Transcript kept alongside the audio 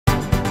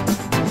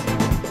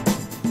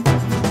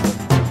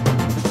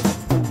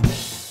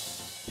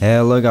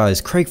Hello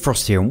guys, Craig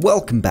Frost here and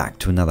welcome back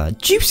to another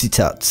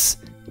JuicyTuts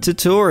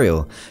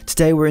tutorial.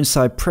 Today we're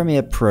inside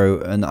Premiere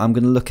Pro and I'm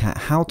going to look at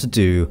how to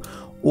do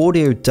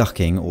audio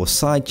ducking or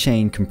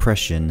sidechain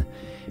compression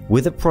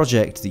with a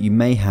project that you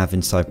may have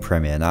inside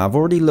Premiere. Now I've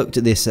already looked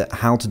at this at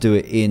how to do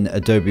it in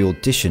Adobe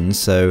Audition,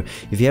 so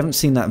if you haven't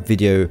seen that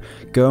video,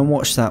 go and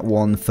watch that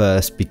one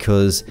first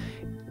because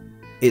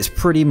it's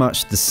pretty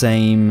much the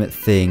same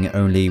thing,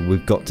 only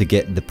we've got to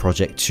get the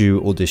project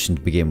to Audition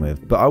to begin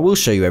with. But I will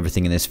show you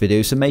everything in this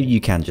video, so maybe you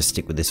can just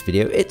stick with this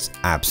video. It's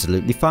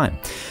absolutely fine.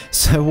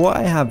 So what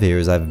I have here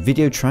is I have a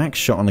video track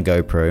shot on a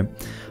GoPro.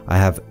 I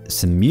have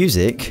some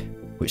music,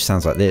 which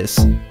sounds like this.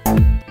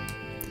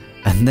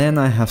 And then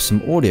I have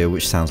some audio,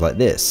 which sounds like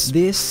this.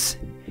 This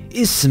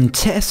is some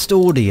test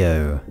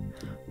audio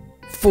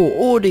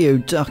for audio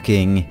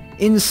ducking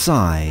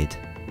inside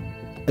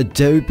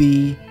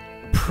Adobe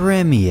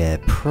Premiere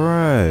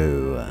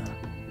Pro.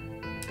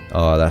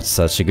 Oh, that's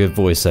such a good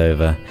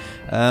voiceover.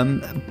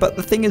 But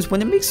the thing is,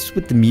 when it mixes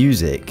with the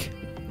music,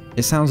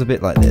 it sounds a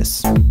bit like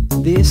this.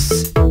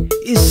 This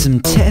is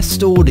some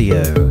test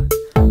audio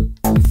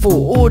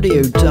for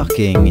audio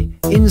ducking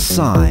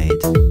inside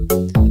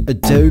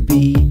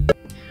Adobe.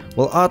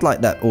 Well, I'd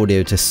like that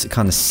audio to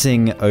kind of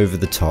sing over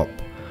the top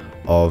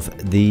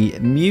of the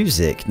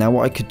music. Now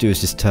what I could do is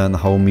just turn the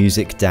whole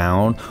music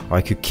down, or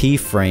I could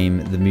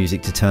keyframe the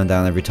music to turn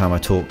down every time I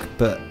talk,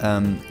 but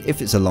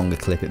if it's a longer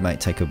clip it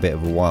might take a bit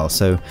of a while,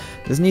 so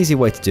there's an easy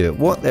way to do it.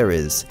 What there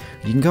is,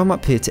 you can come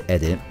up here to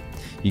edit,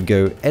 you can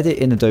go edit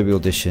in Adobe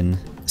Audition,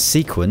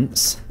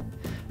 sequence,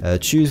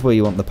 choose where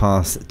you want the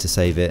path to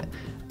save it,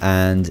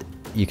 and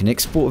you can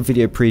export a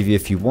video preview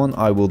if you want.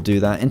 I will do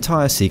that.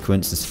 Entire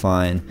sequence is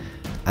fine,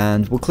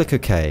 and we'll click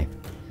OK.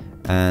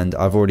 And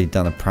I've already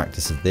done a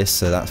practice of this,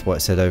 so that's why it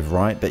said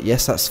overwrite, but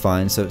yes, that's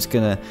fine. So it's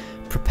going to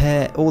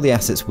prepare all the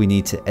assets we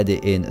need to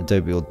edit in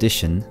Adobe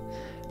Audition,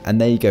 and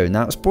there you go.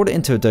 Now it's brought it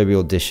into Adobe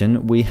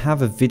Audition. We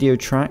have a video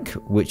track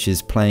which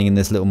is playing in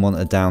this little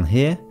monitor down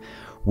here.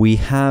 We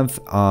have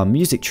our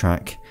music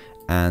track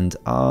and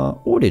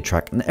our audio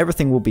track, and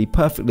everything will be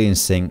perfectly in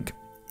sync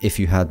if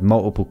you had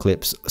multiple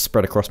clips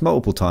spread across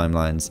multiple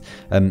timelines,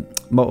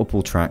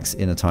 multiple tracks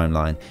in a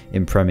timeline.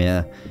 In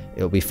Premiere,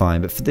 it'll be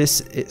fine, but for this,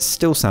 it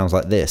still sounds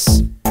like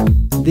this.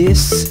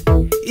 This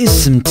is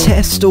some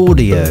test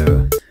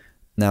audio.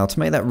 Now, to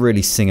make that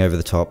really sing over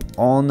the top,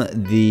 on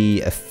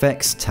the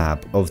Effects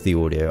tab of the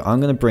audio, I'm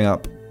going to bring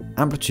up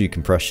Amplitude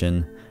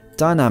Compression,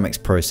 Dynamics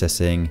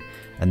Processing,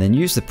 and then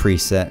use the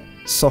preset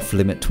Soft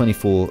Limit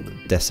 24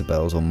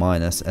 decibels or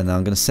minus, and then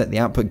I'm going to set the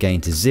output gain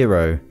to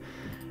 0.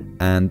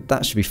 And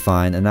that should be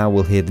fine, and now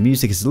we'll hear the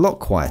music is a lot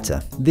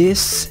quieter.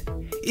 This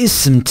is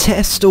some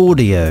test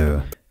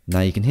audio.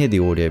 Now you can hear the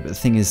audio, but the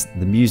thing is,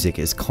 the music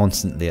is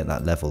constantly at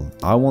that level.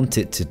 I want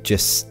it to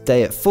just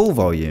stay at full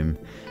volume,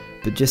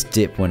 but just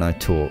dip when I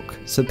talk,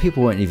 so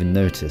people won't even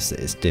notice that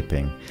it's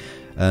dipping.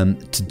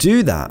 To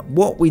do that,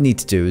 what we need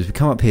to do is we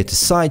come up here to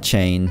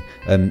Sidechain,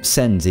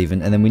 sends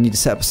even, and then we need to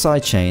set up a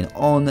sidechain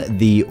on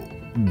the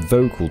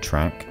vocal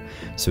track.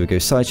 So we go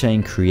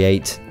Sidechain,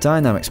 create,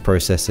 Dynamics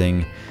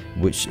Processing,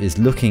 which is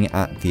looking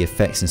at the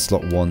effects in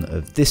slot 1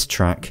 of this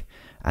track,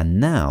 and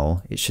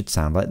now it should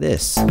sound like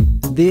this.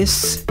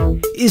 This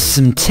is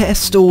some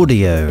test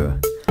audio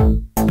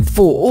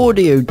for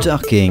audio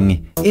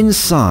ducking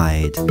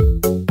inside.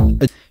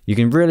 You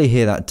can really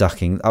hear that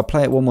ducking. I'll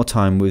play it one more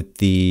time with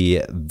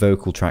the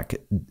vocal track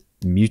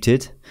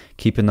muted.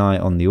 Keep an eye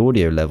on the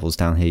audio levels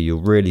down here.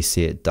 You'll really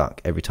see it duck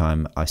every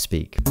time I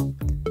speak.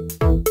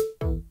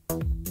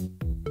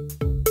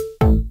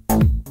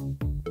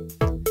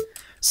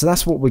 So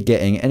that's what we're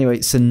getting.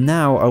 Anyway, so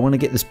now I want to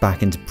get this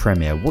back into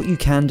Premiere. What you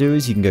can do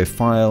is you can go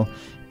File,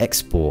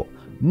 Export,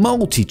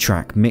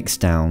 Multi-Track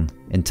Mixdown,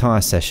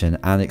 Entire Session,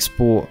 and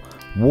export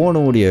one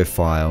audio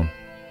file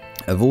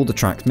of all the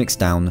tracks mixed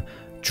down,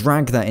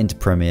 drag that into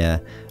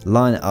Premiere,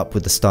 line it up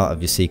with the start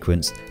of your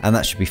sequence, and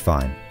that should be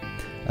fine.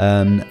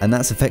 And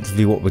that's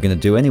effectively what we're going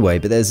to do anyway,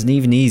 but there's an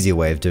even easier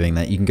way of doing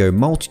that. You can go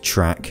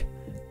Multi-Track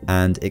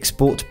and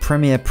export to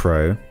Premiere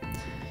Pro,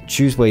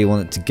 choose where you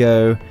want it to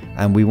go,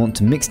 and we want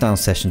to mix down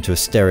session to a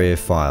stereo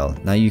file.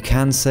 Now you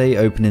can say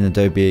open in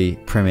Adobe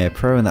Premiere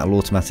Pro and that will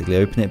automatically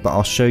open it, but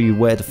I'll show you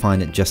where to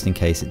find it just in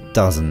case it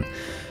doesn't.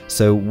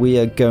 So we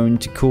are going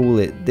to call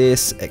it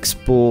this,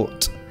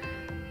 export,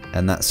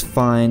 and that's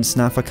fine.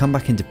 So now if I come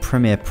back into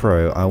Premiere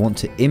Pro, I want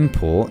to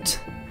import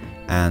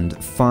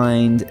and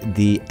find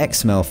the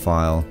XML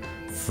file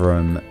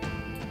from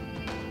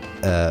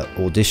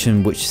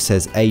Audition, which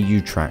says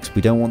AU tracks.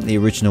 We don't want the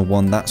original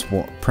one. That's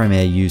what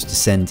Premiere used to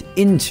send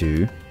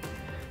into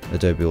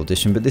Adobe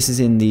Audition, but this is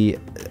in the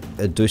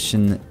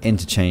Audition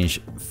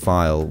interchange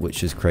file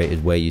which was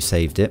created where you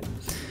saved it.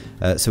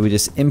 So we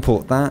just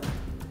import that,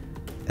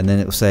 and then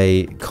it will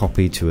say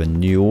copy to a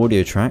new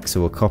audio track, so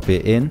we'll copy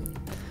it in.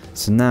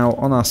 So now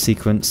on our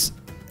sequence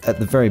at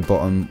the very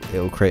bottom it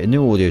will create a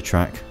new audio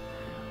track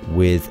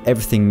with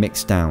everything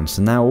mixed down.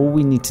 So now all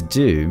we need to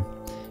do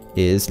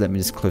is, let me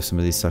just close some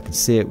of these so I can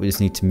see it, we just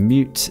need to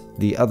mute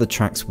the other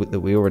tracks that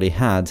we already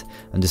had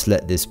and just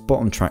let this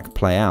bottom track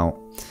play out.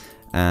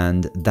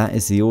 and that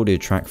is the audio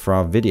track for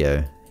our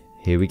video.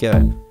 Here we go.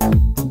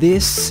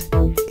 This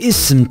is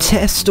some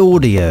test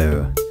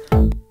audio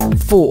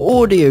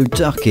for audio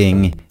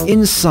ducking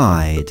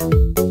inside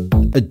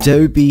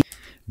Adobe.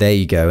 There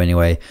you go.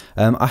 Anyway,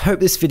 I hope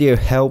this video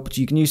helped.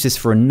 You can use this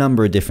for a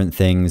number of different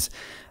things,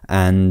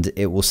 and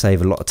it will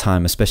save a lot of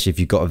time, especially if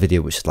you've got a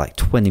video which is like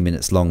 20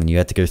 minutes long and you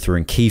had to go through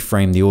and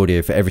keyframe the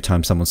audio for every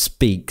time someone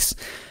speaks.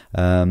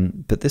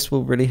 But this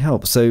will really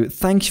help. So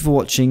thank you for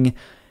watching.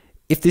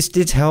 If this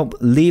did help,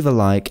 leave a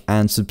like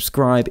and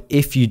subscribe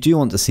if you do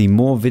want to see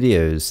more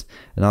videos,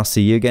 and I'll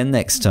see you again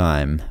next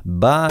time.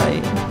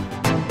 Bye.